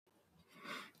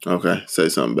Okay, say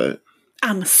something back.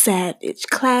 I'm a savage,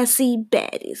 classy,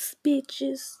 baddest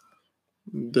bitches.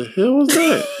 The hell was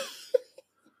that?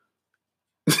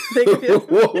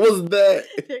 What was that?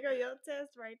 There go your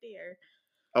test right there.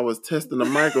 I was testing the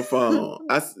microphone.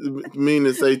 I mean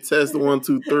to say test 1,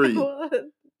 2, 3. Well,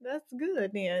 that's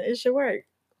good then. It should work.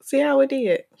 See how it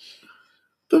did.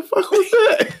 The fuck was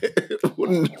that?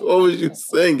 What was you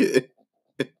singing?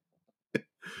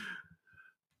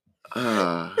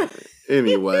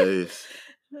 Anyways.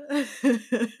 There's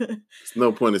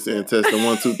no point in saying testing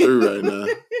 1, 2, 3 right now.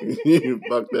 You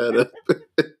fuck that up.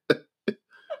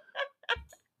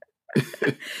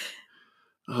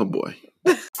 Oh boy.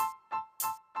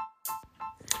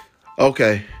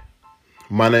 Okay.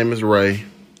 My name is Ray.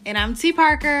 And I'm T.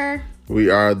 Parker. We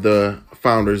are the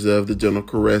founders of The Gentle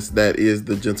Caress. That is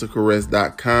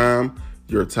thegentlecaress.com,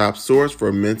 your top source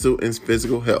for mental and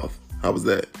physical health. How was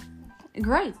that?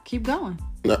 Great. Keep going.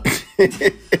 No.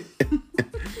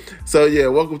 So yeah,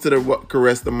 welcome to the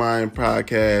Caress the Mind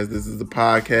podcast. This is the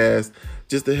podcast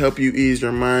just to help you ease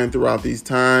your mind throughout these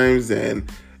times and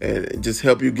just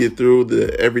help you get through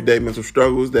the everyday mental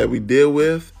struggles that we deal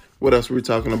with. What else were we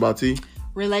talking about, T?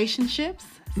 Relationships,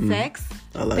 sex,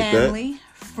 family,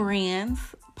 friends,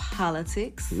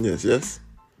 politics. Yes.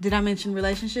 Did I mention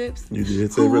relationships? You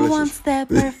did say Who relationships. wants that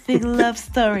perfect love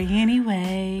story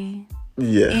anyway?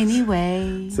 Yes.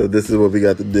 Anyway. So this is what we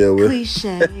got to deal with.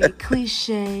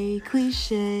 Cliche.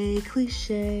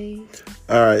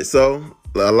 All right, so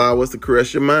allow us to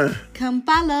caress your mind. Come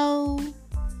follow.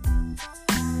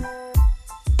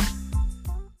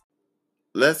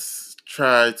 Let's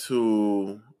try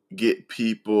to ease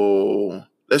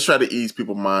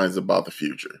people's minds about the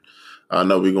future. I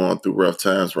know we're going through rough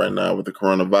times right now with the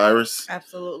coronavirus.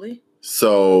 Absolutely.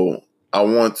 So I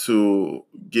want to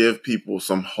give people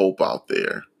some hope out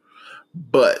there.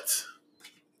 But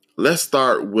let's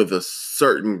start with a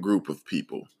certain group of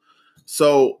people.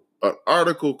 So an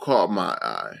article caught my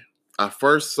eye. I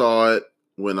first saw it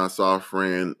when I saw a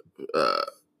friend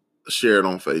share it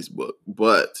on Facebook,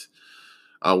 but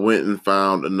I went and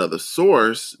found another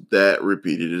source that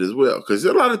repeated it as well. Because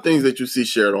there are a lot of things that you see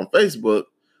shared on Facebook,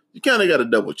 you kind of got to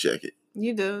double check it.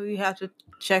 You do. You have to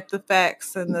check the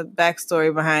facts and the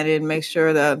backstory behind it and make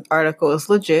sure the article is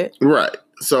legit. Right.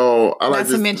 So I like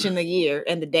to mention the year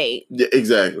and the date. Yeah,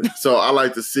 exactly. So I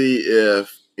like to see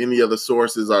if any other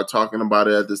sources are talking about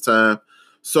it at this time.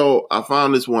 So I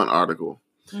found this one article,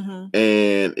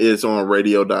 and it's on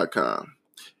radio.com.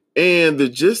 And the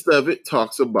gist of it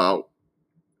talks about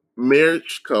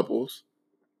marriage couples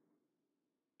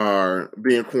are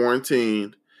being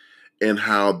quarantined and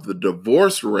how the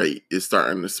divorce rate is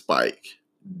starting to spike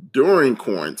during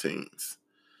quarantines.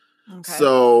 Okay.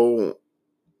 So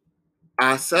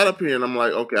I sat up here and I'm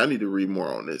like, okay, I need to read more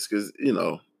on this because,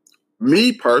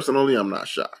 me personally, I'm not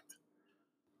shocked.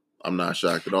 I'm not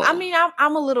shocked at all. I mean,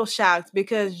 I'm a little shocked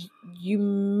because you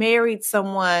married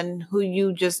someone who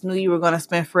you just knew you were going to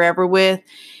spend forever with.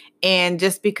 And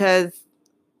just because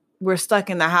we're stuck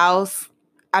in the house,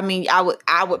 I mean,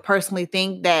 I would personally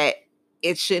think that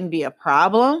it shouldn't be a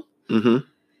problem. Mm-hmm.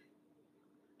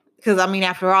 Because, I mean,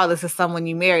 after all, this is someone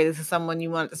you married. This is someone you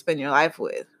wanted to spend your life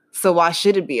with. So why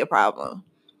should it be a problem?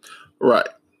 Right.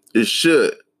 It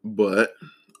should. But,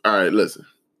 all right, listen.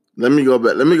 Let me go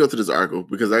back. Let me go to this article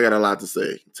because I got a lot to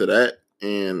say to that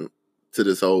and to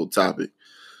this whole topic.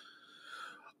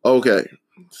 Okay.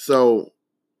 So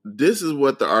this is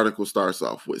what the article starts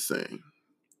off with saying.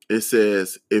 It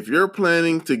says, if you're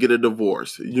planning to get a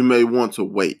divorce, you may want to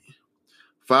wait.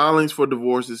 Filings for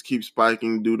divorces keep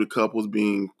spiking due to couples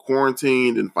being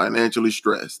quarantined and financially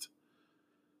stressed.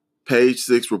 Page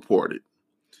 6 reported.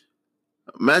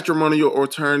 Matrimonial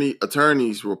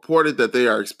attorneys reported that they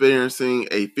are experiencing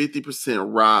a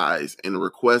 50% rise in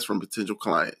requests from potential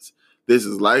clients. This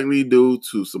is likely due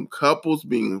to some couples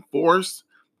being forced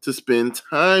to spend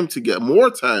more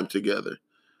time together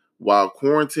while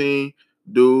quarantined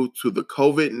due to the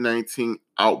COVID-19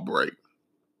 outbreak.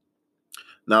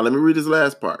 Now, let me read this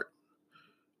last part.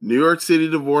 New York City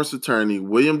divorce attorney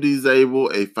William D.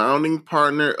 Zabel, a founding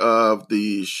partner of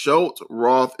the Schultz,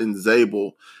 Roth, and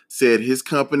Zabel, said his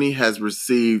company has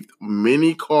received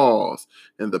many calls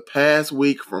in the past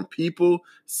week from people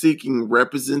seeking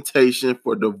representation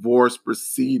for divorce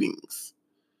proceedings.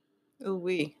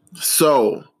 Ooh-wee.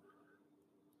 So,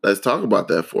 let's talk about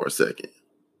that for a second.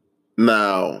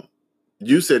 Now,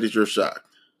 you said that you're shocked.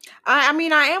 I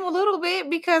mean, I am a little bit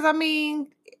because, I mean,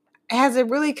 has it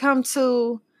really come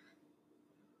to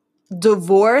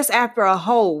divorce after a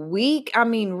whole week? I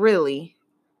mean, really?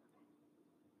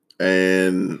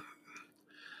 And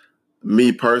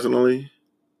me personally,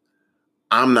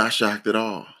 I'm not shocked at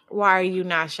all. Why are you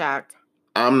not shocked?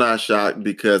 I'm not shocked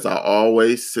because I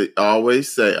always say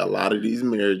a lot of these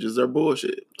marriages are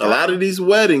bullshit. A lot of these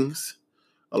weddings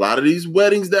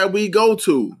that we go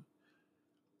to,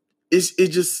 it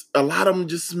just a lot of them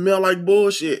just smell like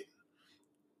bullshit.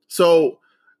 So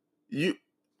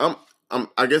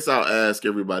I guess I'll ask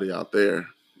everybody out there,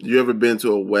 you ever been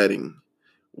to a wedding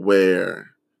where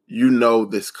you know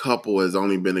this couple has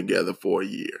only been together for a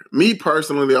year? Me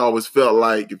personally, I always felt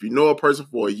like if you know a person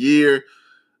for a year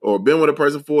or been with a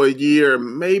person for a year,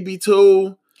 maybe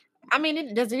two. I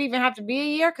mean, does it even have to be a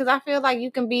year? Because I feel like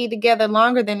you can be together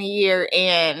longer than a year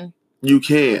and... You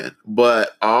can,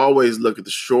 but I always look at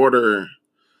the shorter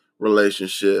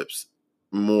relationships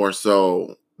more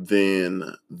so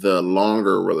than the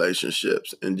longer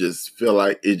relationships and just feel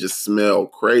like it just smell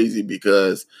crazy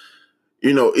because,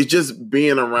 it's just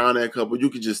being around that couple, you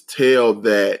could just tell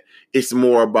that it's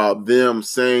more about them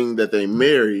saying that they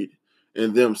married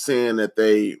and them saying that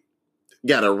they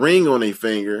got a ring on their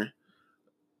finger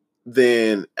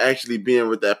than actually being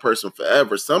with that person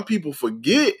forever. Some people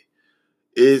forget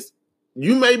is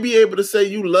you may be able to say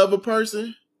you love a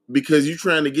person because you're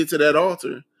trying to get to that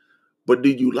altar, but do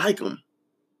you like them?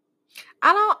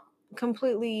 I don't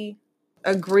completely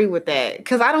agree with that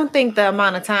because I don't think the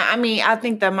amount of time, I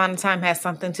think the amount of time has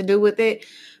something to do with it,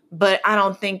 but I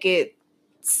don't think it's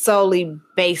solely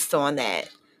based on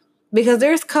that because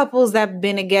there's couples that have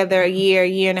been together a year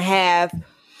and a half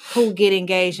who get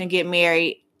engaged and get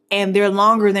married, and they're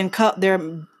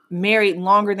married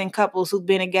longer than couples who've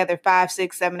been together 5,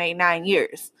 6, 7, 8, 9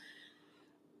 years.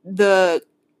 The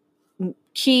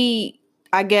key,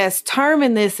 I guess, term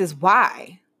in this is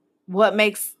why. What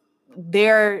makes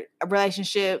their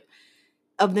relationship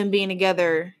of them being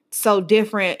together so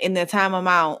different in the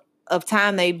amount of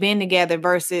time they've been together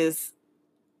versus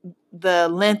the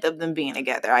length of them being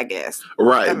together, I guess.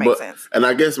 Right. That makes sense. And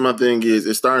I guess my thing is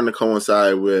it's starting to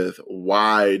coincide with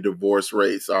why divorce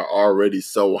rates are already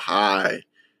so high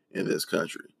in this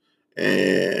country.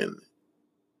 And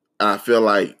I feel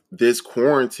like this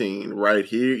quarantine right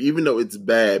here, even though it's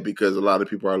bad because a lot of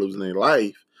people are losing their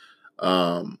life,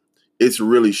 it's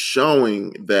really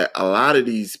showing that a lot of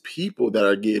these people that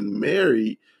are getting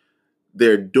married,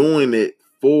 they're doing it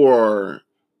for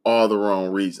all the wrong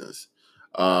reasons.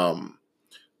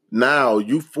 Now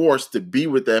you forced to be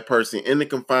with that person in the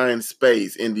confined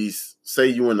space in these, say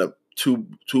you in a two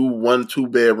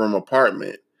bedroom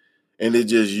apartment, and it's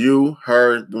just you,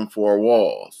 her, them four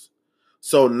walls.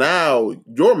 So now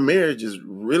your marriage is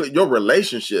really, your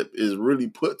relationship is really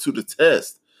put to the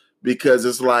test because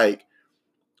it's like,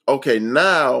 okay,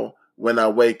 now when I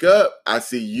wake up, I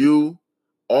see you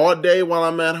all day while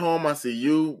I'm at home. I see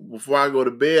you before I go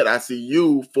to bed. I see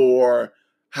you for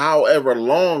however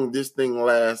long this thing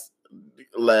lasts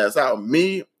out.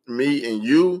 Me and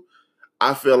you,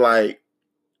 I feel like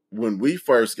when we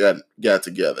first got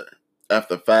together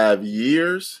after 5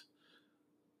 years,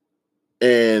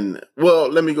 and well,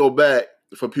 let me go back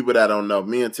for people that don't know.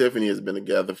 Me and Tiffany has been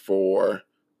together for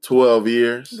 12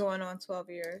 years. Going on 12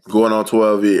 years.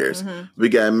 Mm-hmm. We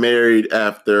got married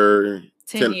after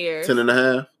 10 years. 10 and a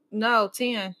half? No,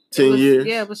 10. 10 years?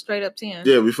 Yeah, it was straight up 10.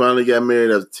 Yeah, we finally got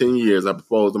married after 10 years. I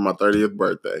proposed on my 30th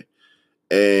birthday.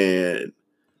 And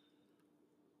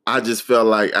I just felt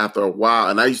like after a while,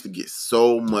 and I used to get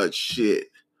so much shit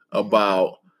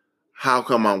about how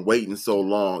come I'm waiting so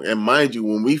long. And mind you,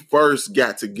 when we first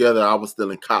got together, I was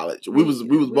still in college. We was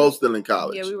both still in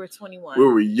college. Yeah, we were 21. We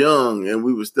were young and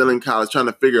we were still in college trying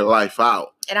to figure life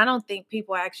out. And I don't think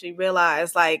people actually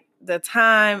realize like the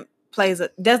time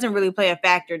doesn't really play a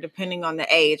factor depending on the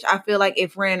age. I feel like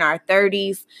if we're in our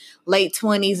 30s, late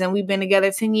 20s, and we've been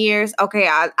together 10 years, okay,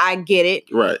 I get it.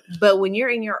 Right. But when you're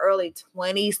in your early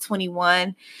 20s,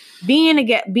 21,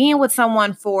 being with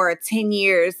someone for 10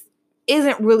 years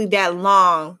isn't really that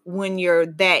long when you're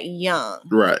that young.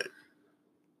 Right.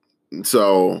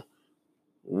 So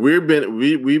we've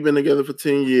been together for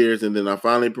 10 years, and then I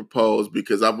finally proposed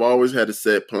because I've always had a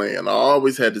set plan. I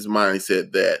always had this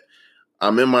mindset that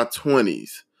I'm in my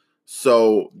 20s.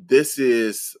 So this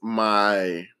is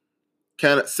my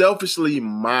kind of selfishly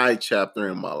my chapter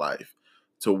in my life,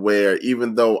 to where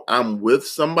even though I'm with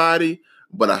somebody,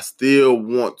 but I still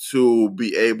want to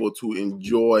be able to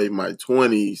enjoy my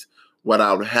 20s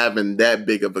without having that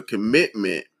big of a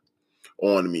commitment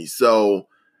on me. So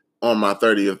on my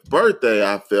 30th birthday,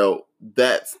 I felt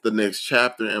that's the next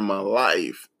chapter in my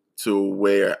life, to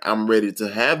where I'm ready to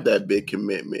have that big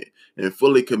commitment and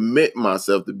fully commit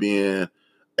myself to being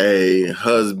a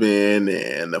husband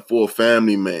and a full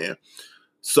family man.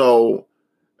 So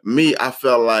me, I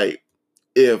felt like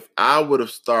if I would have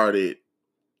started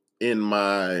in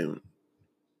my,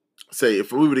 say,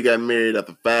 if we would have gotten married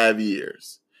after 5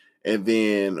 years, and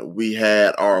then we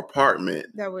had our apartment.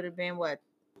 That would have been what,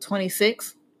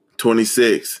 26?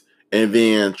 26. And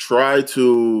then try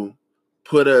to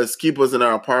keep us in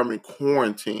our apartment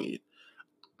quarantined.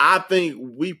 I think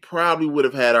we probably would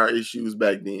have had our issues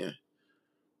back then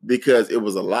because it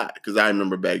was a lot. Because I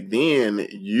remember back then,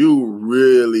 you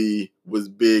really was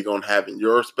big on having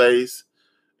your space,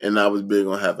 and I was big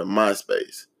on having my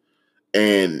space.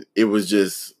 And it was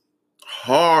just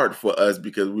hard for us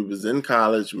because we was in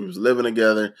college, we was living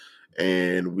together,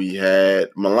 and we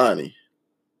had Milani.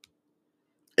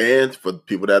 And for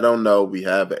people that don't know, we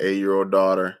have an 8-year-old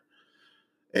daughter,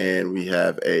 and we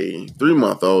have a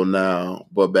 3-month-old now.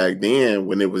 But back then,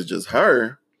 when it was just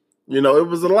her, it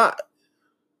was a lot.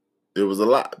 It was a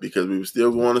lot because we were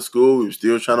still going to school, we were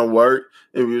still trying to work,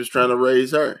 and we was trying to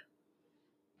raise her.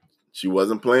 She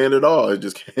wasn't playing at all. It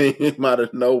just came out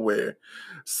of nowhere.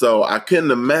 So I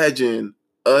couldn't imagine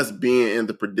us being in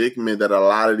the predicament that a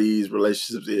lot of these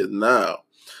relationships is now.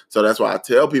 So that's why I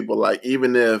tell people, like,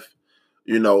 even if,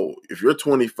 if you're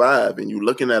 25 and you're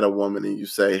looking at a woman and you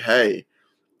say, hey,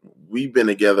 we've been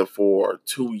together for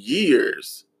 2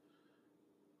 years,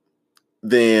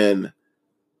 and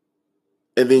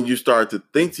then you start to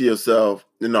think to yourself,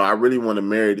 I really want to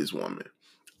marry this woman.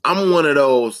 I'm one of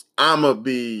those, I'm going to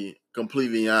be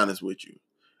completely honest with you.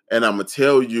 And I'm going to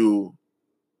tell you,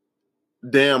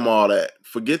 damn all that.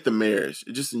 Forget the marriage.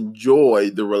 Just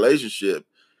enjoy the relationship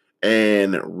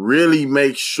and really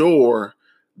make sure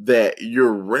that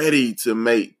you're ready to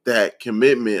make that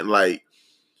commitment. Like,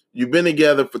 you've been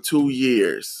together for 2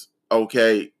 years,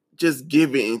 okay? Just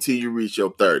give it until you reach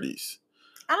your 30s.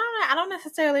 I don't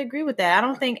necessarily agree with that. I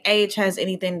don't think age has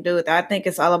anything to do with that. I think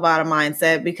it's all about a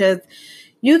mindset, because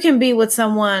you can be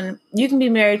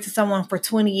married to someone for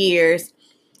 20 years,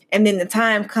 and then the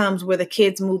time comes where the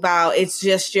kids move out, it's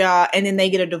just y'all, and then they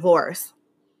get a divorce.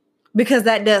 Because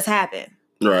that does happen.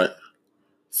 Right.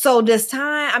 So does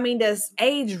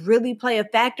age really play a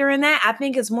factor in that? I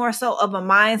think it's more so of a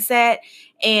mindset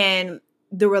and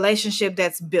the relationship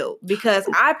that's built. Because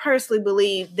I personally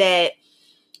believe that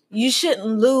you shouldn't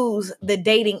lose the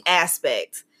dating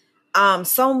aspect.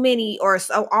 So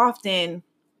often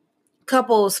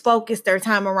couples focus their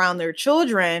time around their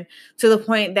children to the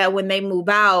point that when they move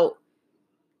out,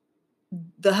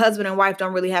 the husband and wife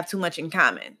don't really have too much in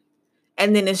common.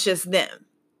 And then it's just them.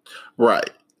 Right.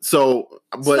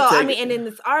 And in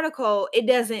this article, it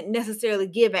doesn't necessarily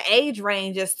give an age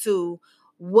range as to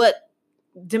what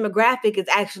demographic is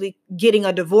actually getting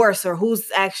a divorce or who's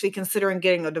actually considering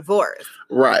getting a divorce.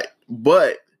 Right.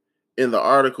 But in the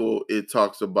article, it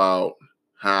talks about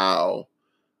how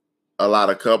a lot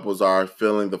of couples are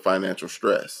feeling the financial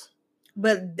stress.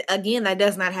 But again, that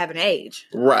does not have an age.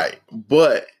 Right.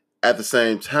 But at the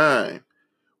same time,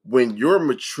 when you're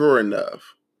mature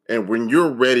enough and when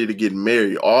you're ready to get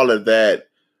married, all of that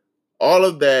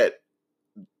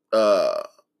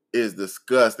is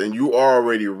discussed, and you are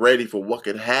already ready for what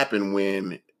could happen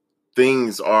when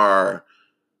things are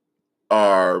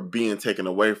being taken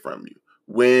away from you.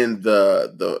 When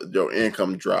your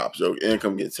income drops, your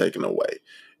income gets taken away.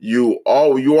 You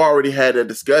already had a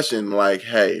discussion like,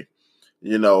 hey,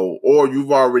 or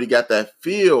you've already got that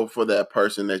feel for that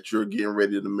person that you're getting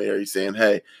ready to marry, saying,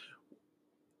 hey,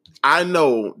 I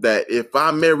know that if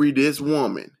I marry this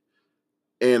woman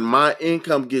and my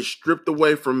income gets stripped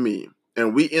away from me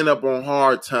and we end up on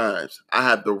hard times, I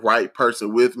have the right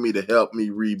person with me to help me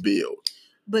rebuild.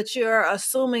 But you're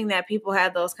assuming that people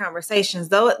have those conversations,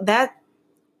 though. That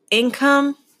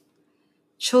income,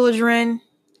 children,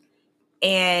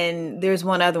 and there's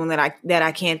one other one that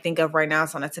I can't think of right now.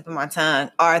 It's on the tip of my tongue.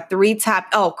 Are 3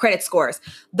 credit scores.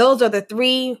 Those are the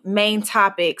 3 main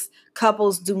topics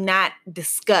couples do not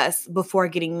discuss before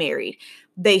getting married.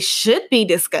 They should be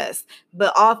discussed,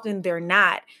 but often they're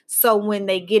not. So when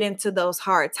they get into those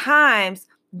hard times,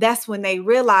 that's when they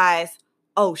realize,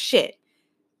 oh shit,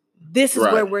 this is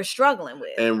where we're struggling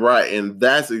with. And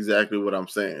that's exactly what I'm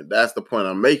saying. That's the point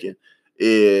I'm making.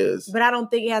 But I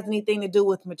don't think it has anything to do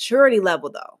with maturity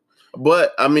level, though.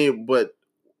 But I mean,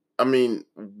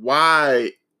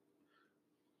 why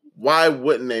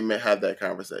wouldn't they have that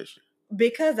conversation?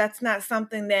 Because that's not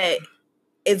something that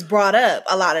is brought up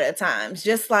a lot of the times.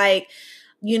 Just like,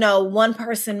 one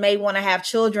person may want to have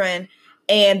children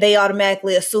and they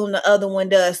automatically assume the other one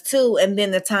does too. And then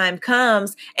the time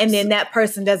comes and then that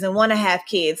person doesn't want to have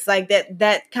kids. Like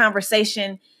that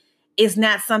conversation is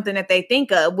not something that they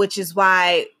think of, which is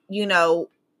why,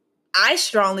 I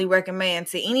strongly recommend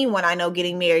to anyone I know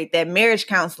getting married that marriage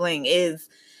counseling is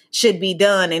should be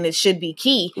done and it should be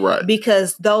key. Right.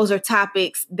 Because those are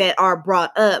topics that are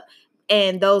brought up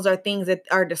and those are things that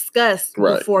are discussed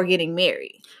before getting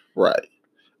married. Right.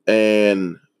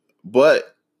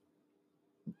 But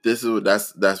this is what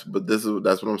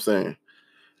I'm saying.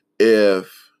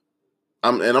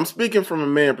 I'm speaking from a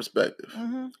man perspective.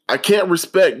 Mm-hmm. I can't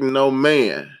respect no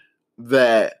man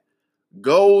that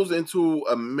goes into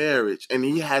a marriage and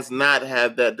he has not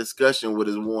had that discussion with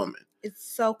his woman. It's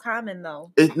so common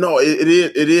though. It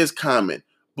is common,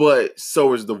 but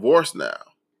so is divorce now.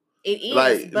 It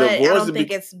is, but I don't think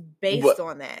it's based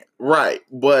on that. Right,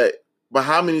 but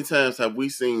how many times have we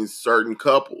seen certain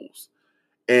couples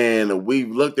and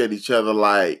we've looked at each other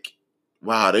like,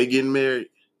 wow, they getting married?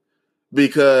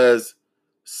 Because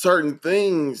certain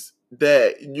things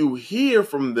that you hear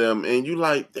from them and you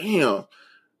like, damn,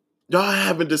 y'all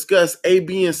haven't discussed A,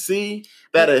 B, and C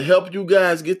that'll help you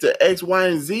guys get to X, Y,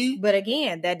 and Z. But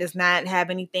again, that does not have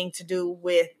anything to do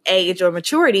with age or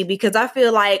maturity, because I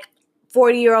feel like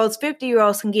 40-year-olds,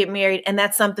 50-year-olds can get married, and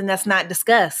that's something that's not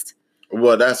discussed.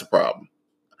 Well, that's a problem.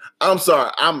 I'm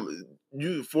sorry.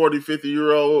 You 40,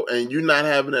 50-year-old, and you not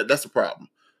having that, that's a problem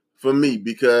for me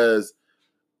because,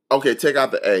 okay, take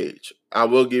out the age. I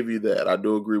will give you that. I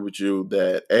do agree with you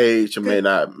that age may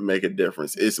not make a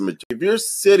difference. If you're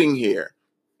sitting here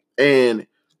and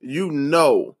you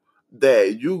know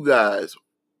that you guys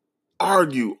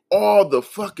argue all the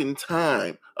fucking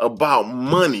time about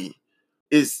money,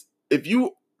 if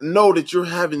you know that you're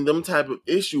having them type of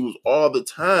issues all the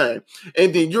time,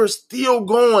 and then you're still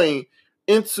going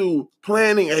into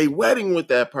planning a wedding with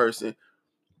that person,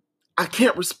 I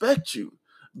can't respect you.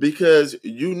 Because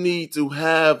you need to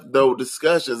have those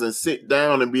discussions and sit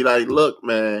down and be like, look,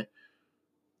 man,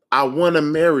 I want to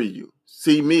marry you.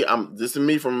 See me, this is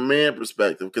me from a man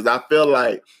perspective, because I feel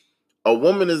like a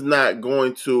woman is not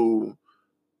going to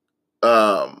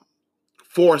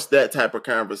force that type of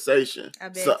conversation. I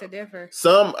beg to differ.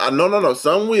 No.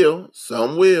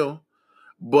 Some will,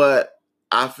 but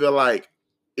I feel like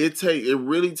it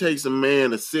really takes a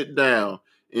man to sit down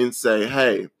and say,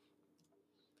 hey,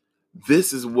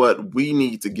 this is what we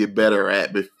need to get better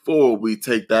at before we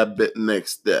take that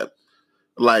next step.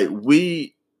 Like,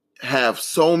 we have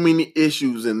so many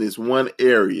issues in this one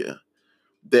area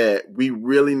that we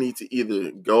really need to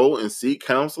either go and seek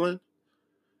counseling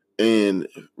and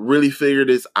really figure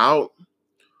this out,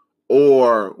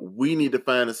 or we need to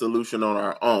find a solution on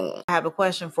our own. I have a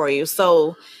question for you.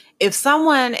 So if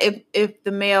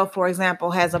the male, for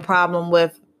example, has a problem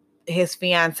with his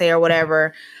fiance or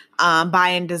whatever,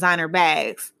 buying designer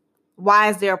bags, why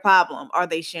is there a problem? Are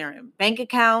they sharing bank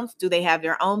accounts? Do they have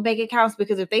their own bank accounts?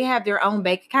 Because if they have their own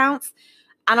bank accounts,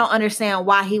 I don't understand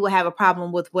why he would have a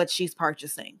problem with what she's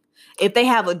purchasing. If they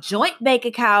have a joint bank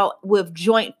account with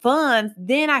joint funds,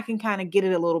 then I can kind of get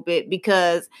it a little bit,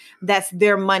 because that's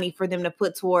their money for them to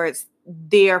put towards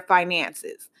their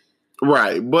finances.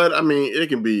 Right. But I mean, it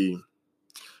can be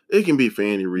for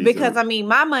any reason. Because I mean,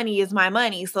 my money is my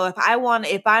money. So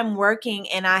if I'm working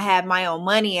and I have my own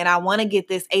money and I want to get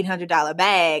this $800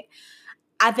 bag,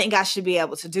 I think I should be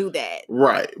able to do that.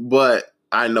 Right. But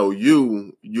I know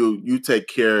you take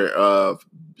care of,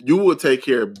 you will take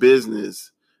care of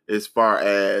business as far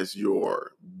as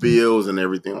your bills and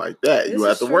everything like that. You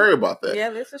have to worry about that. Yeah,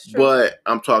 this is true. But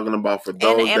I'm talking about for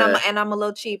those I'm a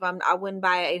little cheap. I wouldn't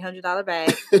buy an $800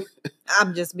 bag.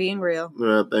 I'm just being real.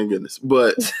 Well, thank goodness.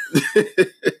 But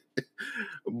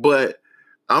but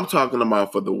I'm talking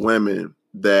about for the women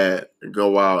that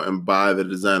go out and buy the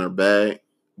designer bag,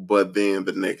 but then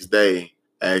the next day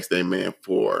ask their man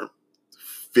for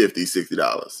 $50,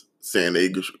 $60, saying they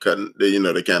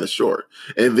kind of short.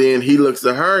 And then he looks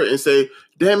at her and say,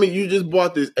 damn it, you just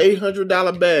bought this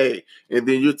 $800 bag, and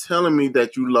then you're telling me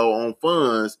that you low on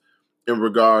funds in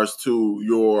regards to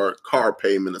your car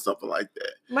payment or something like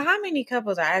that. But how many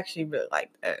couples are actually really like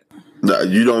that? No,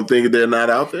 you don't think they're not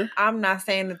out there? I'm not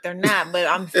saying that they're not, but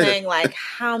I'm saying, like,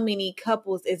 how many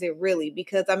couples is it really?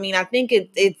 Because I mean, I think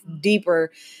it's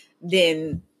deeper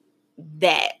than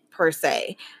that per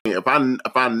se. If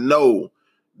I know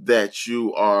that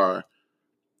you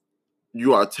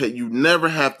never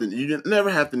have to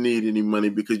need any money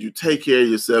because you take care of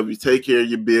yourself, you take care of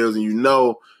your bills, and you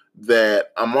know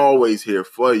that I'm always here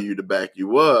for you to back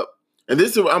you up. And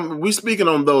we're speaking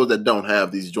on those that don't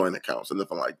have these joint accounts or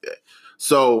nothing like that.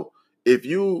 So if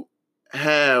you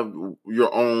have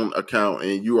your own account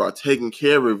and you are taking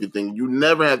care of everything, you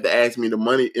never have to ask me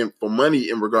for money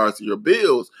in regards to your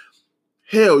bills.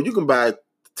 Hell, you can buy a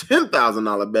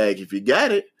 $10,000 bag if you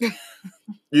got it.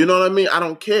 You know what I mean? I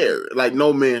don't care. Like,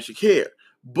 no man should care.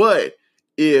 But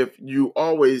if you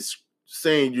always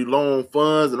saying you loan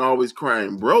funds and always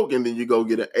crying broke, and then you go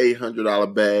get an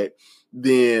 $800 bag,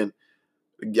 then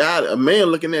a man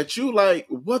looking at you like,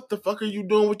 what the fuck are you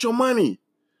doing with your money?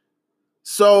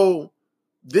 So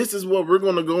this is what we're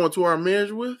going to go into our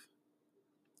marriage with,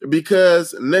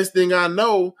 because next thing I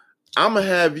know, I'm going to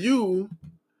have you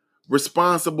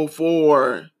responsible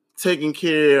for taking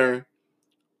care.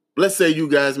 Let's say you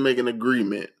guys make an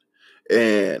agreement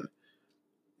and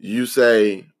you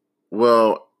say,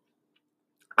 well,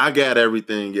 I got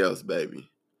everything else, baby.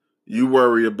 You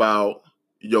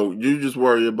just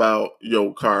worry about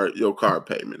your car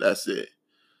payment. That's it.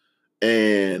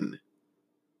 And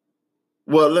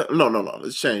well, no.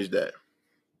 Let's change that.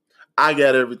 I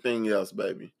got everything else,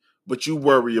 baby. But you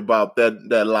worry about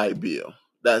that light bill.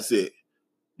 That's it.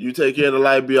 You take care of the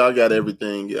light bill, I got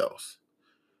everything else.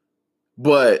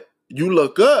 But you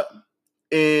look up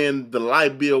and the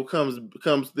light bill comes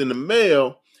in the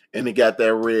mail and it got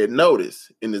that red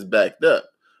notice and it's backed up.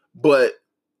 But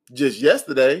just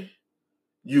yesterday,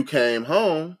 you came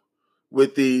home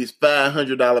with these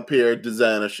 $500 pair of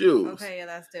designer shoes. Okay, yeah,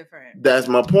 that's different. That's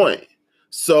my point.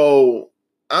 So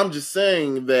I'm just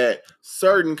saying that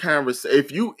certain conversations,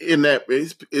 if you in that,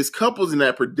 it's couples in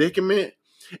that predicament,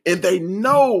 and they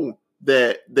know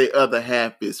that the other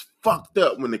half is fucked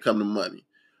up when it comes to money.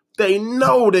 They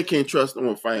know they can't trust them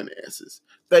with finances.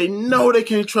 They know they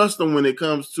can't trust them when it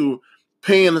comes to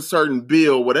paying a certain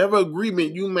bill, whatever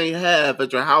agreement you may have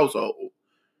at your household.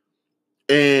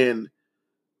 And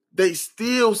they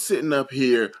still sitting up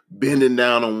here bending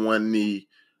down on one knee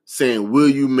saying, will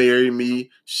you marry me?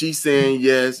 She saying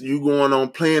yes. You going on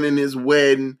planning his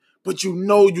wedding, but you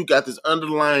know you got this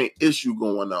underlying issue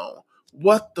going on.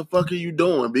 What the fuck are you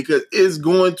doing? Because it's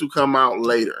going to come out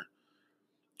later.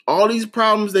 All these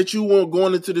problems that you want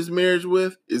going into this marriage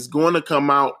with is going to come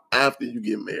out after you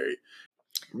get married.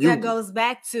 That goes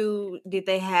back to, did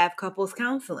they have couples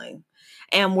counseling?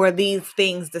 And were these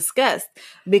things discussed?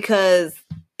 Because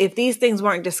if these things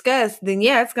weren't discussed, then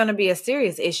yeah, it's going to be a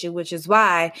serious issue, which is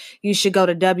why you should go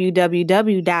to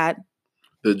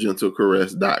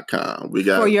www.thegentlecaress.com. We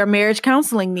got for your marriage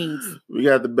counseling needs. We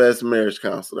got the best marriage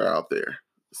counselor out there.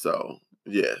 So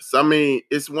yes, I mean,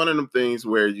 it's one of them things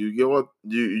where if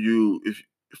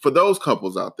for those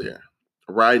couples out there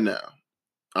right now,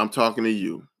 I'm talking to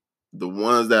you, the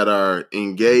ones that are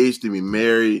engaged to be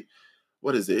married.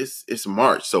 What is it? It's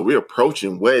March, so we're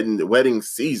approaching wedding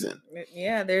season.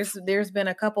 Yeah, there's been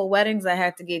a couple weddings that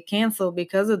had to get canceled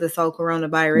because of this whole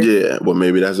coronavirus. Yeah, well,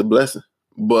 maybe that's a blessing,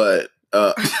 but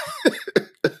that's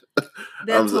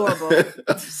horrible.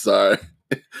 I'm sorry.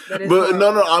 But horrible.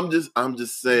 No, I'm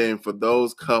just saying, for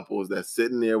those couples that's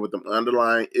sitting there with them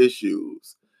underlying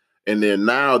issues, and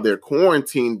they're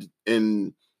quarantined,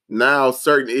 and now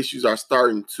certain issues are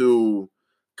starting to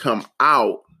come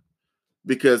out.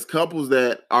 Because couples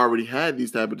that already had these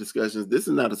type of discussions, this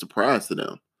is not a surprise to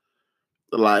them.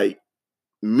 Like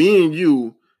me and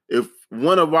you, if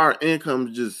one of our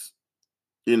incomes just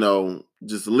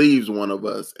leaves one of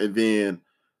us, and then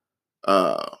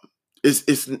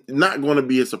it's not going to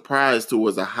be a surprise to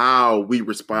us of how we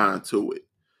respond to it.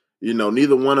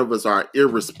 Neither one of us are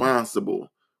irresponsible.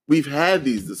 We've had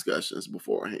these discussions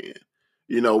beforehand.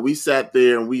 We sat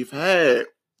there and we've had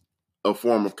a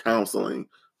form of counseling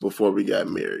before we got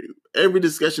married. Every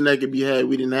discussion that could be had,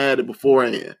 we didn't have it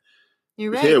beforehand.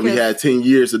 You're right. Yeah, we had 10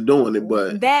 years of doing it,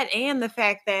 but that, and the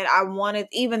fact that I wanted,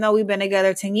 even though we've been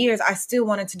together 10 years, I still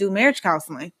wanted to do marriage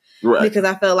counseling. Right. Because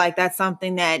I felt like that's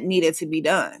something that needed to be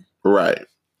done. Right.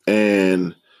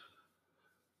 And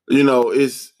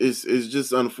it's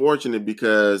just unfortunate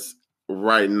because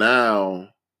right now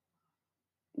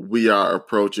we are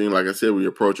approaching, like I said, we're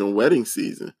approaching wedding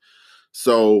season.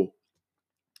 So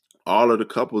all of the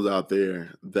couples out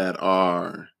there that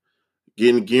are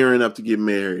gearing up to get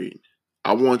married,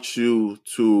 I want you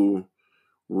to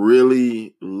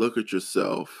really look at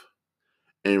yourself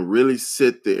and really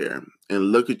sit there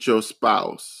and look at your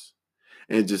spouse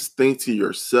and just think to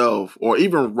yourself, or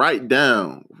even write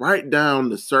down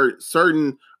the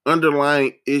certain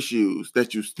underlying issues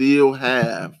that you still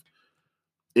have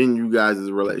in you guys'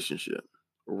 relationship.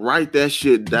 Write that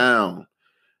shit down,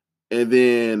 and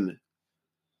then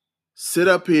sit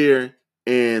up here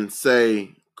and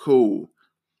say, cool,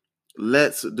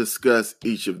 let's discuss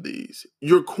each of these.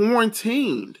 You're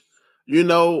quarantined.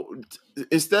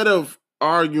 Instead of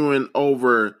arguing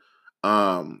over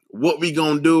what we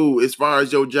gonna do as far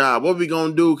as your job, what we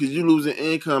gonna do because you losing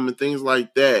income and things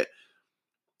like that,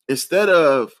 instead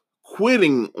of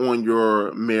quitting on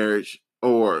your marriage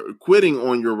or quitting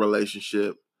on your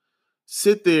relationship,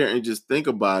 sit there and just think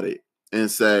about it and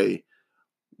say,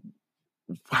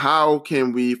 how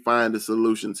can we find a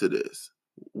solution to this?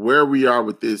 Where we are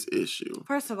with this issue?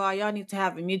 First of all, y'all need to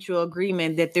have a mutual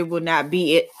agreement that there will not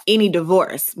be any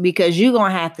divorce, because you're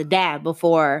gonna have to die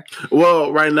before.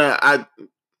 Well, right now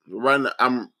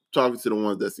I'm talking to the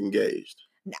ones that's engaged.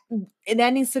 And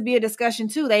that needs to be a discussion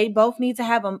too. They both need to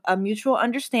have a mutual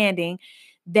understanding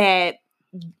that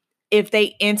if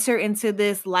they enter into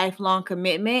this lifelong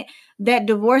commitment, that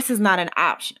divorce is not an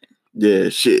option. Yeah,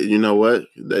 shit. You know what?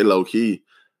 They low key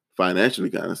financially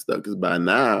kind of stuck, because by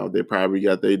now they probably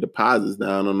got their deposits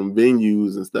down on them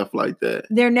venues and stuff like that.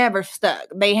 They're never stuck.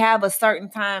 They have a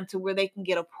certain time to where they can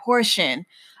get a portion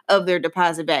of their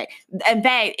deposit back. In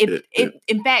fact,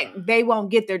 in fact, they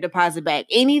won't get their deposit back.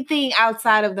 Anything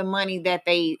outside of the money that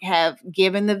they have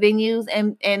given the venues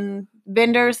and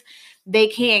vendors, they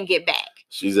can get back.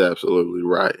 She's absolutely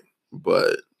right.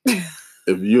 But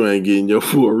if you ain't getting your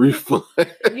full refund,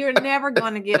 you're never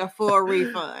going to get a full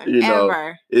refund,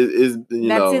 ever. That's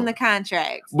in the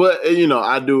contract. But,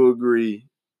 I do agree.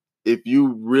 If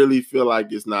you really feel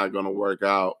like it's not going to work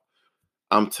out,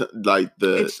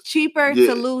 it's cheaper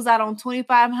to lose out on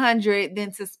 $2,500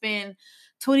 than to spend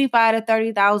 $25,000 to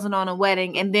 $30,000 on a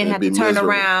wedding and then have to turn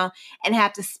around and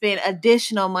have to spend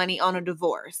additional money on a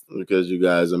divorce. Because you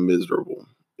guys are miserable.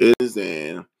 It is,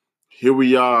 and here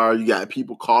we are. You got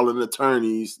people calling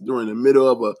attorneys during the middle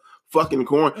of a fucking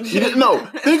quarantine. No,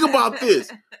 think about this.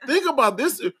 Think about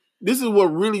this. This is what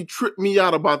really tripped me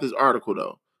out about this article,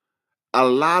 though. A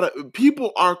lot of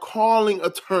people are calling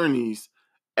attorneys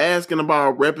asking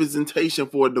about representation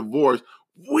for a divorce.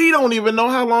 We don't even know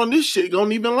how long this shit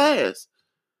gonna even last.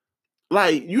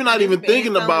 Like, you're not even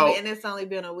thinking about... And it's only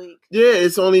been a week. Yeah,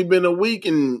 it's only been a week,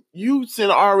 and you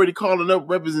already calling up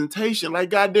representation. Like,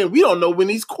 goddamn, we don't know when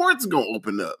these courts are gonna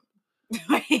open up.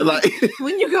 Like,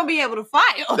 when you're gonna be able to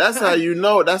file. That's how you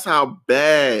know. That's how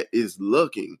bad it's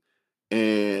looking.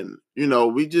 And,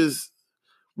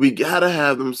 we gotta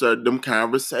have them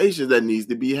conversations that needs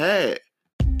to be had.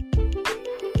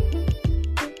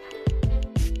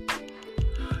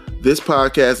 This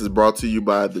podcast is brought to you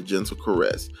by The Gentle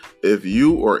Caress. If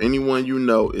you or anyone you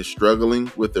know is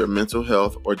struggling with their mental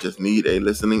health or just need a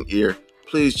listening ear,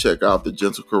 please check out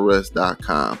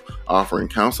thegentlecaress.com, offering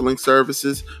counseling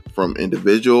services from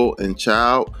individual and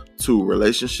child to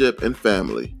relationship and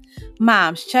family.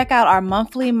 Moms, check out our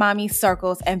monthly mommy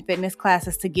circles and fitness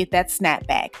classes to get that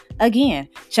snapback. Again,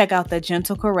 check out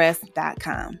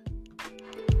thegentlecaress.com.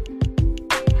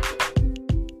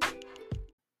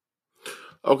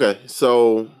 Okay,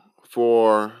 so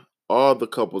for all the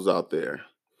couples out there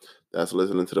that's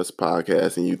listening to this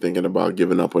podcast and you thinking about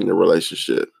giving up on your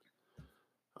relationship,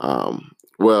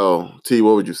 T,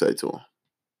 what would you say to them?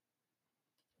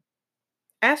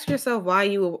 Ask yourself why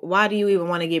do you even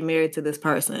want to get married to this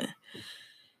person?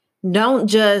 Don't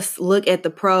just look at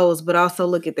the pros, but also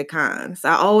look at the cons.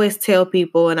 I always tell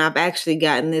people, and I've actually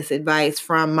gotten this advice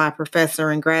from my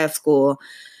professor in grad school,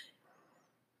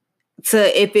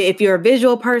 if you're a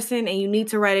visual person and you need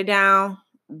to write it down,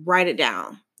 write it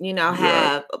down.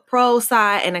 Have a pro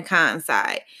side and a con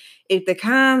side. If the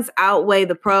cons outweigh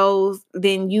the pros,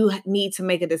 then you need to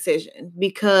make a decision,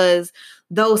 because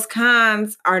those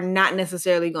cons are not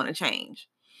necessarily going to change.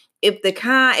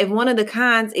 If one of the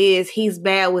cons is he's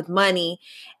bad with money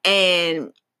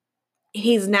and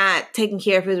he's not taking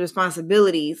care of his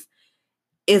responsibilities,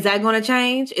 is that going to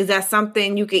change? Is that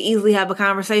something you could easily have a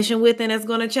conversation with and it's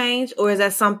going to change? Or is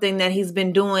that something that he's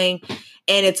been doing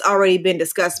and it's already been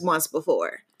discussed once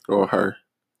before? Or her.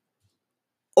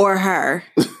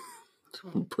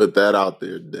 Put that out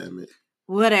there, damn it.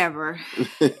 Whatever.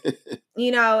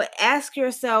 Ask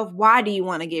yourself, why do you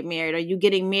want to get married? Are you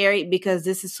getting married because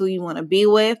this is who you want to be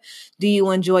with? Do you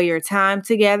enjoy your time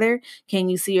together? Can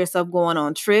you see yourself going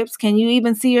on trips? Can you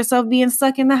even see yourself being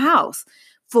stuck in the house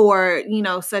for,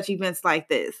 such events like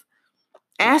this?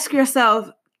 Ask yourself,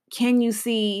 can you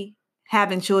see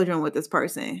having children with this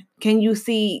person? Can you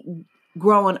see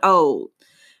growing old?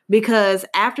 Because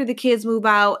after the kids move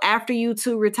out, after you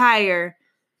two retire,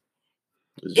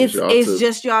 it's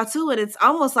just y'all two, and it's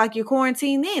almost like you're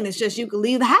quarantined in. It's just you can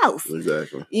leave the house.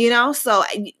 Exactly. So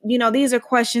these are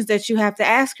questions that you have to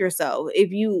ask yourself.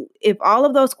 If all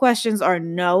of those questions are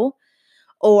no,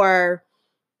 or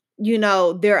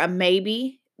they're a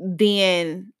maybe,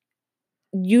 then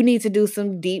you need to do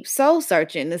some deep soul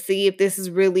searching to see if this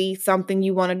is really something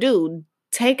you want to do.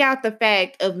 Take out the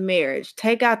fact of marriage.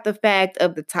 Take out the fact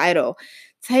of the title.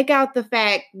 Take out the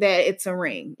fact that it's a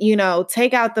ring.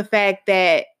 Take out the fact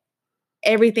that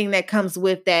everything that comes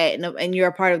with that, and you're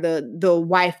a part of the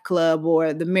wife club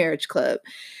or the marriage club.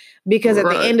 Because at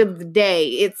the end of the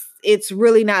day, it's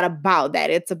really not about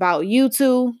that. It's about you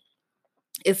two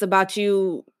It's about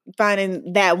you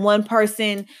finding that one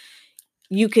person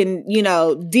you can,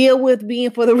 deal with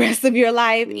being for the rest of your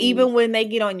life, even when they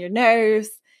get on your nerves,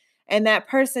 and that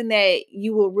person that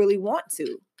you will really want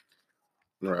to.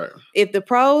 Right. If the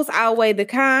pros outweigh the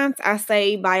cons, I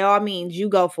say by all means, you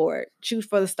go for it. Shoot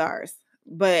for the stars.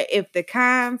 But if the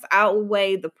cons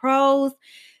outweigh the pros,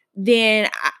 then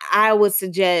I would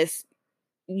suggest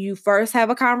you first have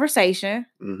a conversation,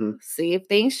 see if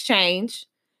things change,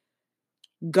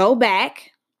 go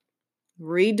back,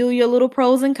 redo your little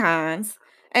pros and cons,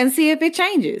 and see if it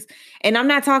changes. And I'm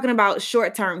not talking about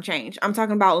short-term change. I'm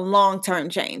talking about long-term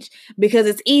change, because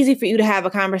it's easy for you to have a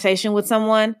conversation with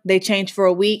someone, they change for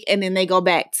a week, and then they go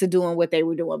back to doing what they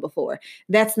were doing before.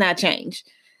 That's not change.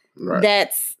 Right.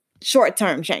 That's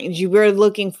short-term change. You were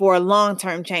looking for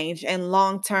long-term change and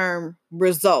long-term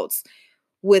results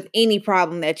with any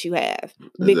problem that you have,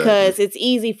 because it's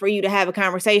easy for you to have a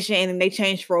conversation and then they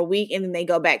change for a week and then they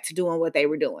go back to doing what they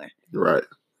were doing. Right.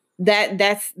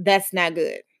 That's not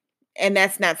good. And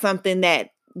that's not something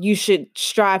that you should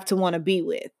strive to want to be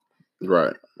with.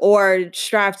 Right. Or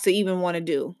strive to even want to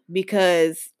do,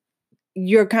 because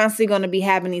you're constantly going to be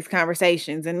having these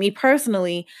conversations. And me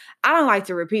personally, I don't like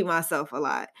to repeat myself a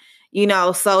lot,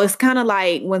 so it's kind of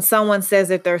like when someone says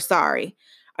that they're sorry.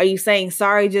 Are you saying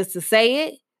sorry just to say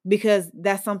it because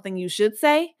that's something you should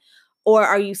say? Or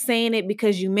are you saying it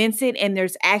because you meant it and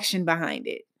there's action behind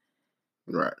it?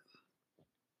 Right.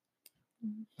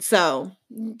 So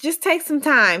just take some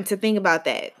time to think about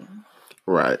that.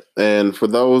 Right. And for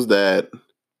those that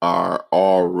are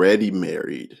already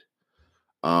married,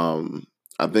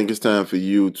 I think it's time for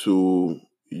you to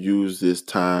use this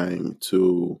time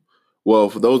to,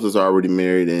 for those that's already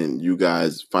married and you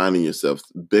guys finding yourself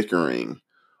bickering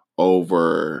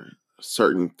over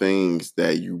certain things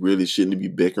that you really shouldn't be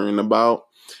bickering about.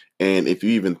 And if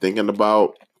you're even thinking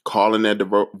about calling that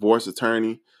divorce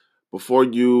attorney, before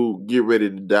you get ready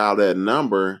to dial that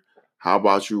number, how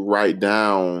about you write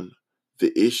down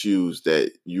the issues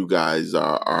that you guys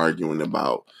are arguing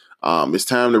about? It's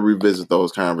time to revisit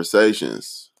those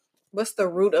conversations. What's the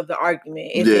root of the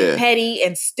argument? Is it petty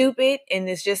and stupid and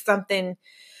it's just something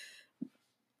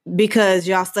because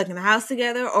y'all stuck in the house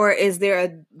together? Or is there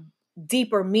a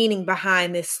deeper meaning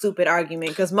behind this stupid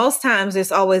argument? Because most times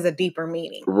there's always a deeper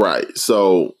meaning. Right.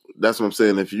 So that's what I'm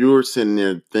saying. If you're sitting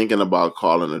there thinking about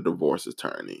calling a divorce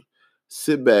attorney,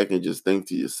 sit back and just think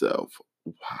to yourself,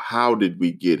 how did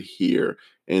we get here?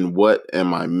 And what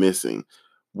am I missing?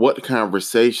 What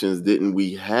conversations didn't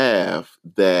we have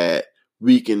that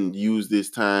we can use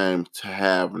this time to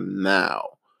have now?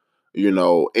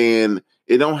 And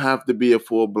it don't have to be a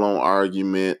full-blown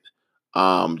argument.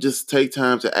 Just take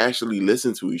time to actually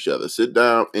listen to each other. Sit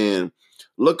down and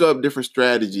look up different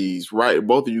strategies.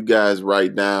 Both of you guys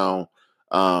write down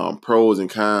pros and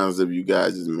cons of you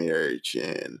guys' marriage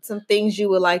and some things you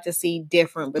would like to see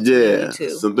different between you two.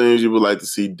 Some things you would like to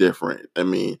see different. I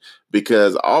mean,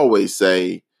 because I always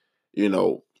say,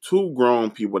 two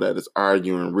grown people that is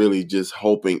arguing really just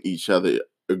hoping each other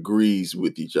agrees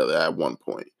with each other at one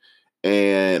point.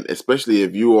 And especially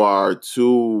if you are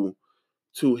two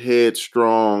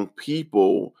headstrong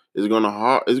people, it's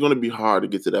gonna be hard to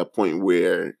get to that point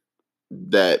where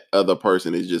that other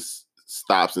person is just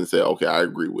stops and say, okay, I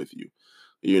agree with you.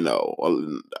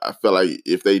 I feel like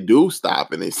if they do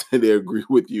stop and they say they agree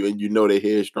with you and they're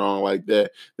headstrong like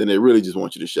that, then they really just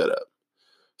want you to shut up.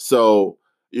 So,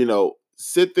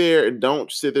 sit there and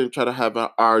don't sit there and try to have an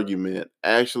argument.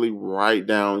 Actually write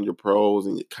down your pros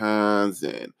and your cons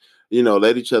and,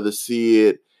 let each other see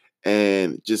it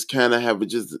and just kind of have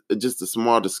just a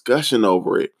small discussion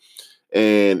over it.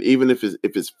 And even if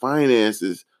it's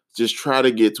finances, just try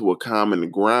to get to a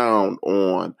common ground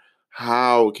on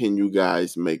how can you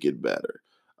guys make it better.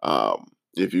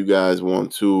 If you guys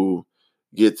want to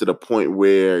get to the point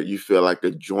where you feel like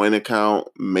a joint account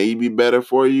may be better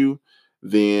for you,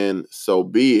 then so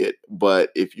be it. But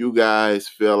if you guys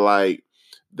feel like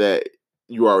that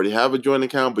you already have a joint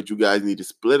account, but you guys need to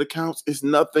split accounts, it's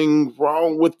nothing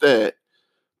wrong with that.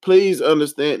 Please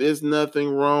understand, there's nothing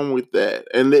wrong with that.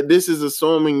 And this is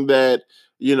assuming that,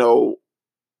 the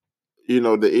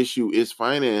issue is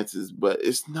finances, but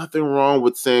it's nothing wrong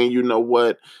with saying,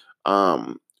 what,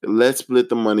 let's split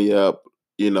the money up,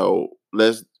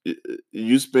 let's,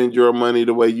 you spend your money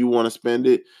the way you want to spend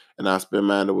it, and I spend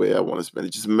mine the way I want to spend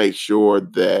it. Just make sure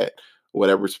that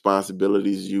whatever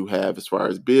responsibilities you have as far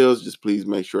as bills, just please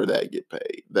make sure that get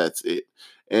paid. That's it.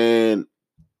 And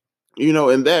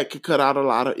and that could cut out a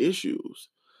lot of issues.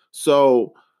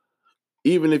 So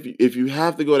even if you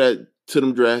have to go to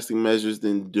them drastic measures,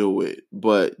 then do it.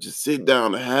 But just sit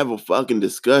down and have a fucking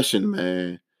discussion,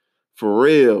 man. For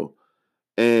real.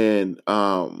 And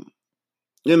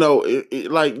like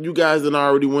you guys had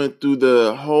already went through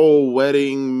the whole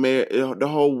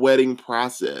wedding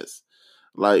process.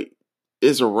 Like,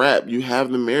 it's a wrap. You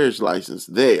have the marriage license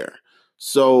there.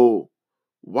 So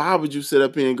why would you sit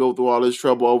up here and go through all this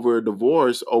trouble over a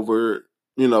divorce over,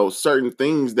 certain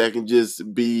things that can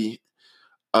just be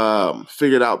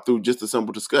figured out through just a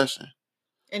simple discussion?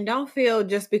 And don't feel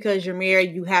just because you're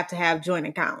married, you have to have joint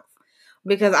accounts.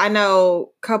 Because I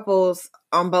know couples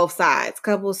on both sides,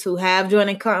 couples who have joint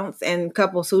accounts and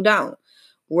couples who don't.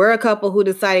 We're a couple who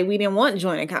decided we didn't want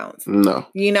joint accounts. No.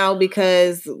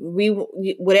 Because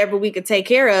whatever we could take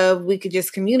care of, we could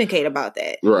just communicate about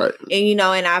that. Right. And,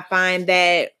 and I find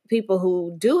that people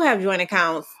who do have joint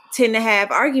accounts tend to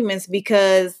have arguments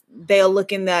because they'll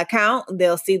look in the account,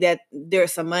 they'll see that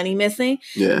there's some money missing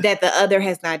that the other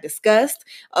has not discussed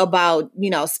about,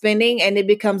 spending, and it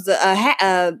becomes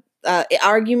a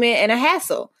argument and a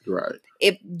hassle. Right.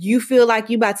 If you feel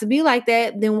like you about to be like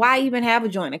that, then why even have a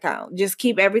joint account? Just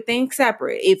keep everything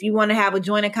separate. If you want to have a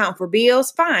joint account for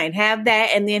bills, fine, have that,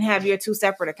 and then have your two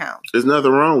separate accounts. There's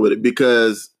nothing wrong with it,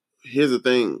 because here's the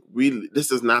thing: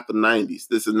 this is not the 90s.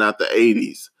 This is not the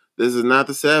 80s. This is not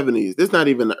the 70s. This is not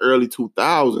even the early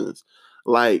 2000s.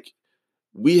 Like,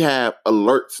 we have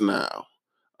alerts now.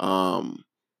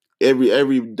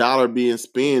 Every dollar being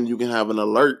spent, you can have an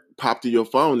alert pop to your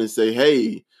phone and say,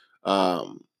 hey, a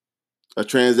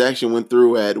transaction went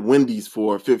through at Wendy's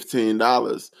for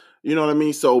 $15. You know what I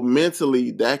mean? So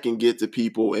mentally, that can get to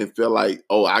people and feel like,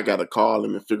 oh, I got to call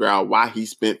him and figure out why he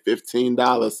spent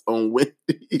 $15 on Wendy's.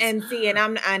 And see, and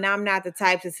I'm not the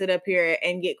type to sit up here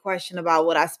and get questioned about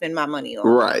what I spend my money on.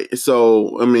 Right.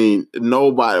 So, I mean, I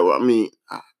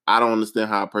don't understand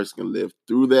how a person can live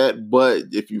through that. But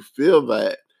if you feel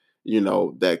that,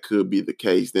 that could be the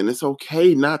case, then it's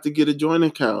okay not to get a joint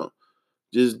account.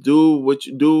 Just do what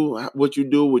you do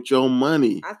with your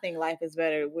money. I think life is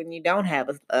better when you don't have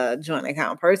a joint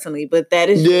account personally, but that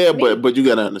is but you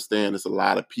got to understand, there's a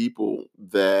lot of people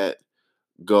that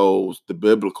goes the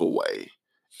biblical way.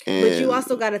 But you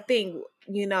also got to think,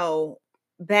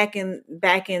 back in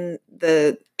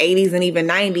the 80s and even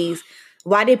 90s,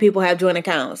 why did people have joint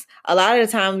accounts? A lot of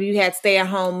the time you had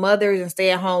stay-at-home mothers and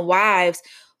stay-at-home wives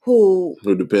who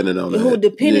depended on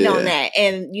that.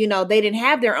 And, they didn't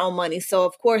have their own money. So,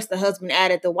 of course, the husband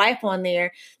added the wife on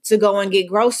there to go and get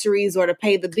groceries or to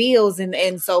pay the bills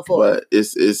and so forth.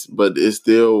 But it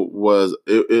still was,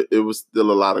 it was still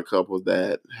a lot of couples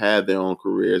that had their own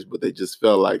careers, but they just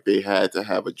felt like they had to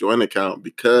have a joint account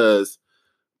because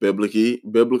I'm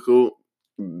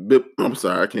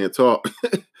sorry, I can't talk.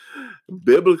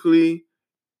 Biblically,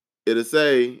 it'll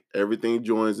say everything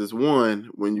joins as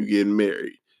one when you get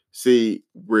married. See,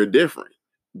 we're different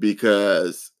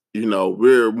because,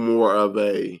 we're more of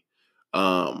a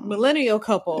millennial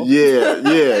couple. Yeah.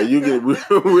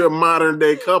 We're a modern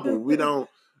day couple. We don't,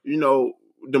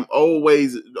 them old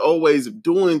ways of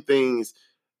doing things.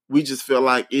 We just feel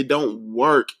like it don't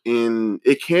work, and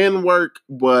it can work,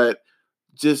 but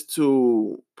just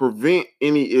to prevent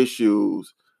any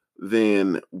issues,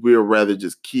 then we'd rather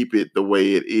just keep it the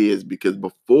way it is, because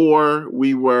before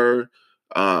we were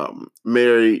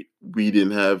married, we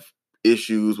didn't have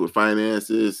issues with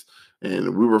finances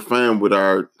and we were fine with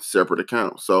our separate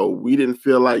accounts. So we didn't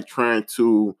feel like trying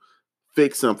to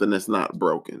fix something that's not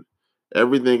broken.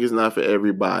 Everything is not for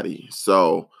everybody.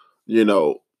 So, like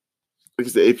I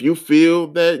said, if you feel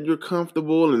that you're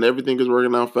comfortable and everything is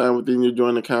working out fine within your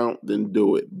joint account, then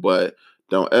do it. But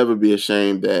don't ever be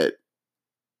ashamed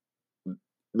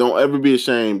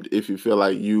if you feel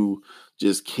like you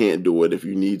just can't do it, if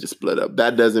you need to split up.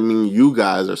 That doesn't mean you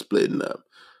guys are splitting up.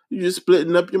 You're just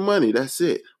splitting up your money. That's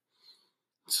it.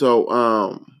 So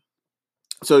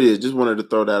yeah, just wanted to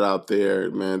throw that out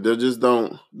there, man. They just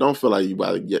don't feel like you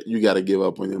got to give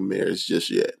up on your marriage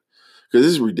just yet, because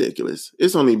it's ridiculous.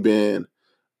 It's only been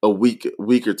a week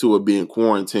or two of being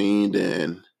quarantined,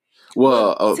 and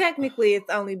technically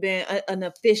it's only been an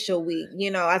official week.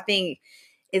 I think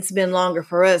it's been longer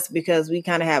for us because we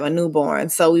kind of have a newborn,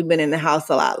 so we've been in the house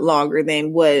a lot longer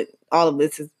than what all of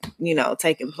this is,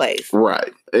 taking place.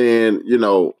 Right, and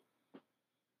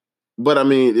but I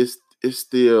mean, it's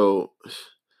still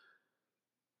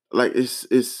like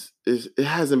it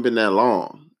hasn't been that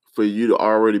long for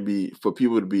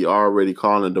people to be already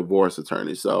calling a divorce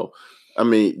attorney. So, I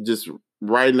mean, just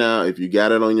right now, if you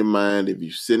got it on your mind, if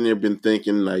you're sitting there been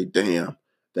thinking like, damn,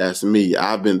 that's me.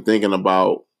 I've been thinking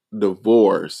about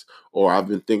divorce, or I've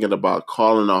been thinking about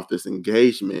calling off this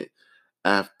engagement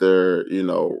after,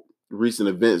 recent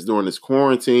events during this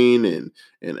quarantine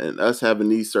and us having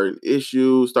these certain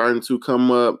issues starting to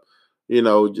come up.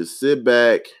 just sit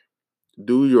back,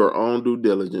 do your own due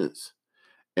diligence,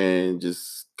 and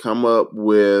just come up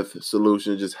with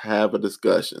solutions. Just have a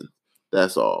discussion.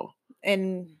 That's all.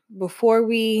 And before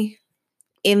we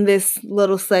end this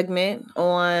little segment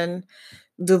on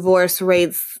divorce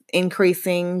rates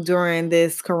increasing during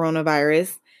this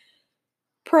coronavirus,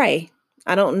 pray.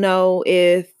 I don't know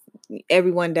if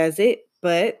everyone does it,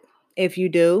 but if you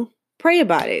do, pray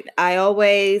about it. I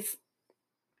always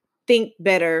think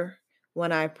better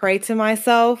when I pray to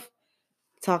myself,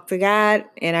 talk to God,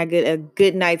 and I get a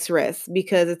good night's rest,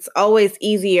 because it's always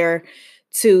easier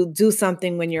to do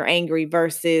something when you're angry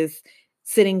versus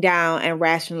sitting down and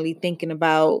rationally thinking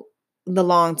about the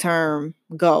long-term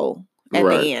goal at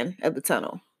the end of the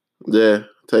tunnel. Yeah,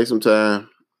 take some time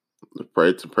to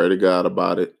pray to God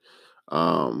about it.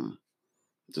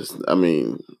 It's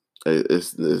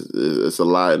a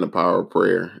lot in the power of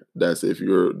prayer. That's if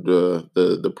you're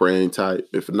the praying type.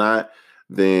 If not,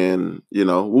 then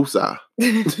woosah.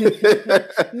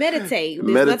 Meditate.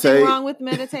 There's nothing wrong with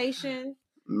meditation.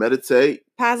 Meditate.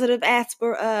 Positive not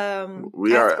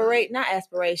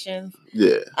aspirations.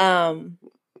 Yeah.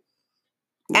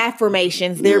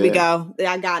 Affirmations. There we go.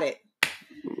 I got it.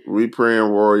 We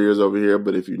praying warriors over here,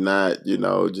 but if you're not,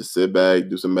 just sit back,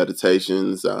 do some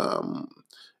meditations.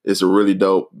 It's a really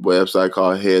dope website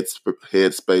called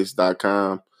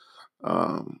headspace.com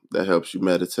that helps you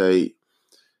meditate.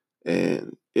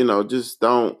 And, just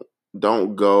don't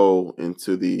go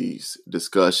into these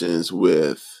discussions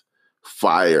with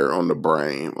fire on the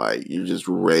brain. Like you're just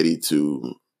ready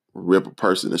to rip a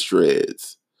person to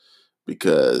shreds,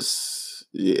 because,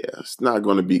 it's not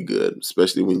going to be good,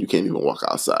 especially when you can't even walk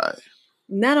outside.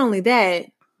 Not only that,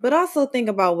 but also think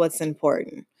about what's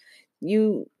important.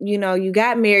 You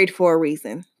got married for a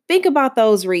reason. Think about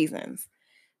those reasons.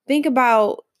 Think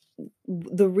about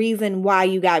the reason why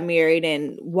you got married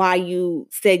and why you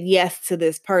said yes to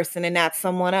this person and not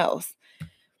someone else.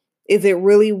 Is it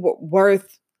really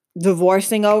worth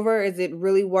divorcing over? Is it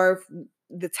really worth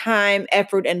the time,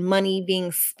 effort, and money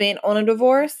being spent on a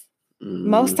divorce?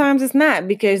 Most times it's not,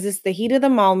 because it's the heat of the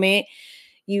moment.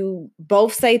 You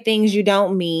both say things you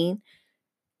don't mean,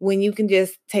 when you can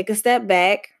just take a step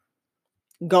back,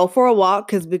 go for a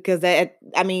walk, because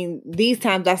these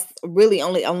times that's really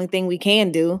only thing we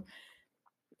can do,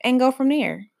 and go from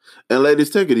there. And ladies,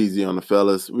 take it easy on the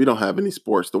fellas. We don't have any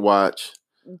sports to watch.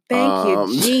 Thank you,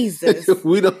 Jesus.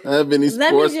 We don't have any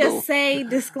sports. Let me just say,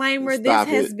 disclaimer, this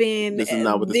has been this is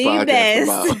not what this the podcast best.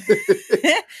 About.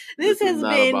 This has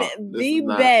been the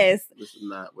best. This is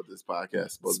not what this podcast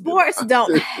is supposed Sports to be about.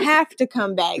 don't have to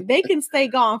come back. They can stay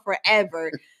gone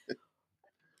forever.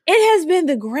 It has been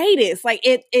the greatest. Like,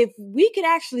 if we could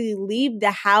actually leave the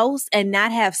house and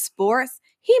not have sports,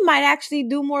 he might actually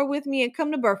do more with me and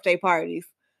come to birthday parties.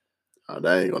 Oh,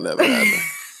 that ain't gonna never happen.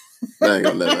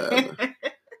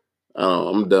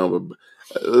 I'm done with.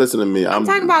 Listen to me. I'm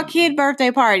talking about kid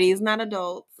birthday parties, not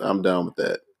adults. I'm done with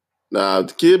that. Nah,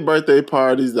 kid birthday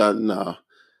parties. No,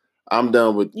 I'm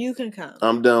done with. You can come.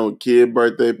 I'm done with kid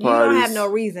birthday parties. You don't have no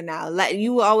reason now. Like,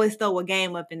 you always throw a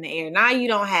game up in the air. Now you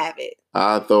don't have it.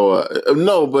 I throw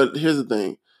no, but here's the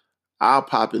thing. I'll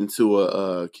pop into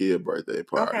a kid birthday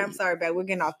party. Okay, I'm sorry, babe. We're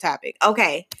getting off topic.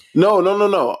 Okay. No.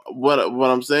 What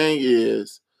I'm saying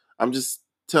is, I'm just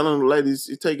telling the ladies,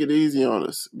 you take it easy on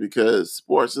us, because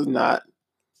sports is not.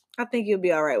 I think you'll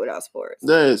be all right without sports.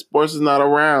 Yeah, sports is not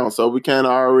around, so we kind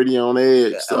of already on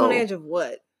edge. On edge of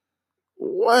what?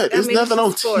 What? It's nothing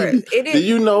on TV. It is. Do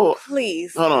you know?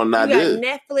 Please. Hold on, not this.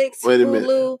 Netflix,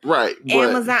 Hulu, right?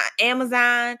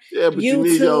 Amazon. Yeah, but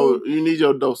YouTube, you need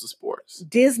your dose of sports.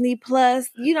 Disney Plus.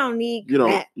 You don't need. You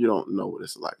don't know what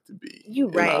it's like to be. You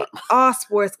right. All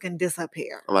sports can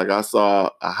disappear. Like, I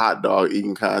saw a hot dog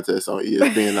eating contest on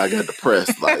ESPN, and I got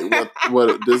depressed. Like,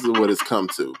 what? This is what it's come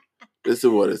to. This is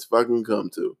what it's fucking come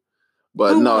to.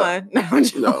 But Who no, won?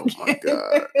 No, my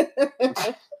God.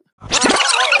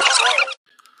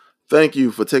 Thank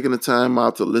you for taking the time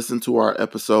out to listen to our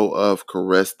episode of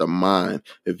Caress the Mind.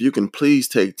 If you can please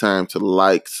take time to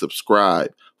like,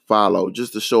 subscribe, follow,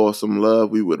 just to show us some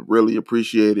love, we would really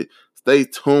appreciate it. Stay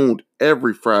tuned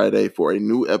every Friday for a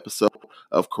new episode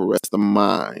of Caress the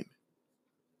Mind.